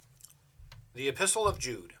The Epistle of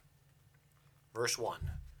Jude, verse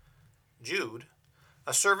 1. Jude,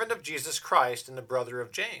 a servant of Jesus Christ and the brother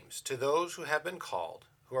of James, to those who have been called,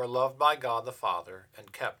 who are loved by God the Father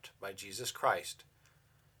and kept by Jesus Christ.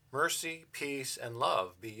 Mercy, peace, and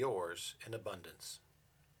love be yours in abundance.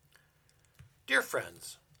 Dear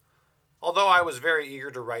friends, although I was very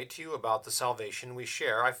eager to write to you about the salvation we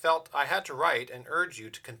share, I felt I had to write and urge you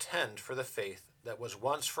to contend for the faith that was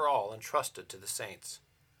once for all entrusted to the saints.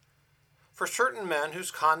 For certain men whose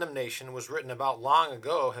condemnation was written about long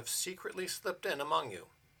ago have secretly slipped in among you.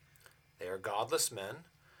 They are godless men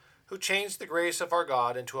who changed the grace of our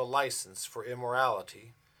God into a license for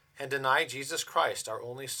immorality and deny Jesus Christ, our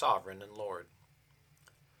only sovereign and Lord.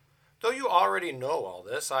 Though you already know all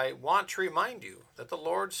this, I want to remind you that the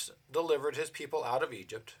Lord delivered his people out of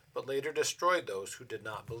Egypt, but later destroyed those who did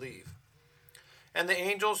not believe. And the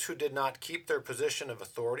angels who did not keep their position of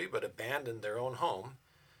authority but abandoned their own home,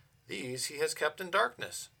 these he has kept in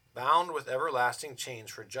darkness, bound with everlasting chains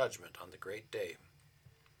for judgment on the great day.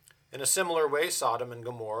 In a similar way, Sodom and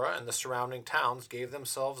Gomorrah and the surrounding towns gave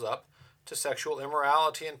themselves up to sexual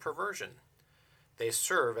immorality and perversion. They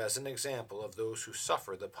serve as an example of those who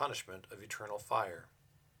suffer the punishment of eternal fire.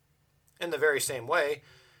 In the very same way,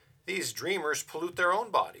 these dreamers pollute their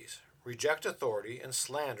own bodies, reject authority, and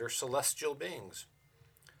slander celestial beings.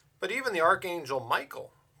 But even the archangel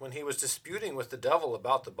Michael, when he was disputing with the devil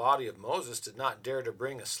about the body of Moses, did not dare to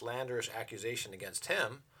bring a slanderous accusation against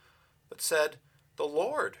him, but said, "The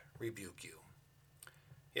Lord rebuke you."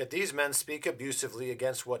 Yet these men speak abusively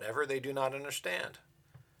against whatever they do not understand,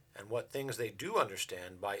 and what things they do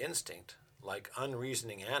understand by instinct, like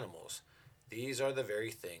unreasoning animals, these are the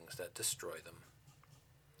very things that destroy them.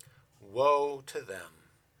 Woe to them!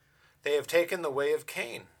 They have taken the way of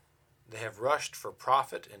Cain. They have rushed for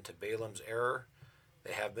profit into Balaam's error.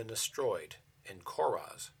 They have been destroyed in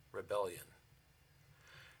Korah's rebellion.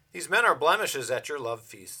 These men are blemishes at your love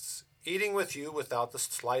feasts, eating with you without the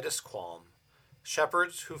slightest qualm,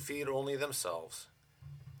 shepherds who feed only themselves.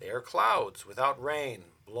 They are clouds without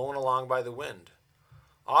rain, blown along by the wind,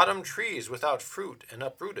 autumn trees without fruit and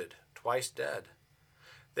uprooted, twice dead.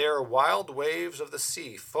 They are wild waves of the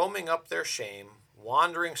sea, foaming up their shame,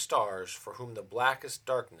 wandering stars for whom the blackest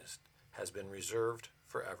darkness has been reserved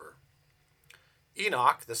forever.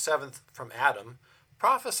 Enoch, the seventh from Adam,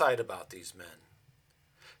 prophesied about these men.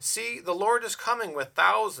 "See, the Lord is coming with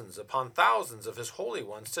thousands upon thousands of his holy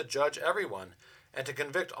ones to judge everyone and to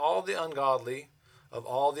convict all the ungodly of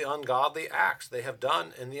all the ungodly acts they have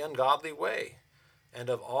done in the ungodly way, and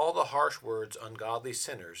of all the harsh words ungodly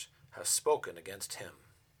sinners have spoken against him."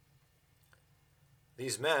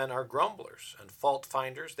 These men are grumblers and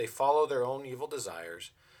fault-finders. They follow their own evil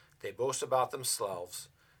desires. They boast about themselves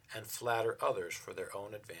and flatter others for their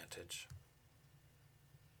own advantage.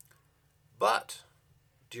 But,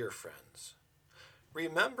 dear friends,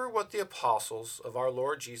 remember what the apostles of our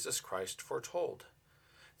Lord Jesus Christ foretold.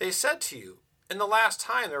 They said to you, "In the last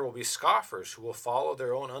time there will be scoffers who will follow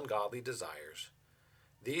their own ungodly desires.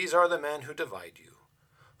 These are the men who divide you,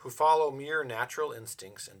 who follow mere natural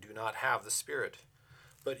instincts and do not have the Spirit.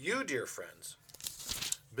 But you, dear friends,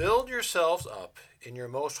 build yourselves up in your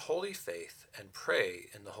most holy faith and pray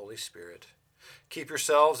in the Holy Spirit. Keep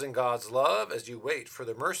yourselves in God's love as you wait for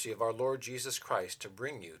the mercy of our Lord Jesus Christ to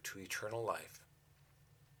bring you to eternal life.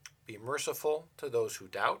 Be merciful to those who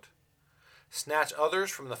doubt. Snatch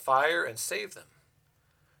others from the fire and save them.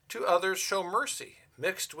 To others show mercy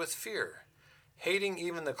mixed with fear, hating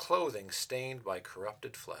even the clothing stained by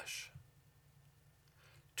corrupted flesh.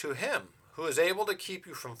 To him who is able to keep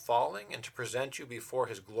you from falling and to present you before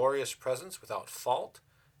his glorious presence without fault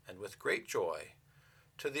and with great joy,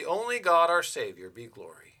 to the only God our Savior be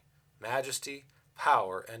glory, majesty,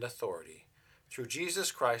 power, and authority, through Jesus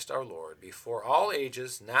Christ our Lord, before all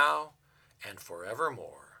ages, now and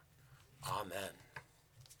forevermore. Amen.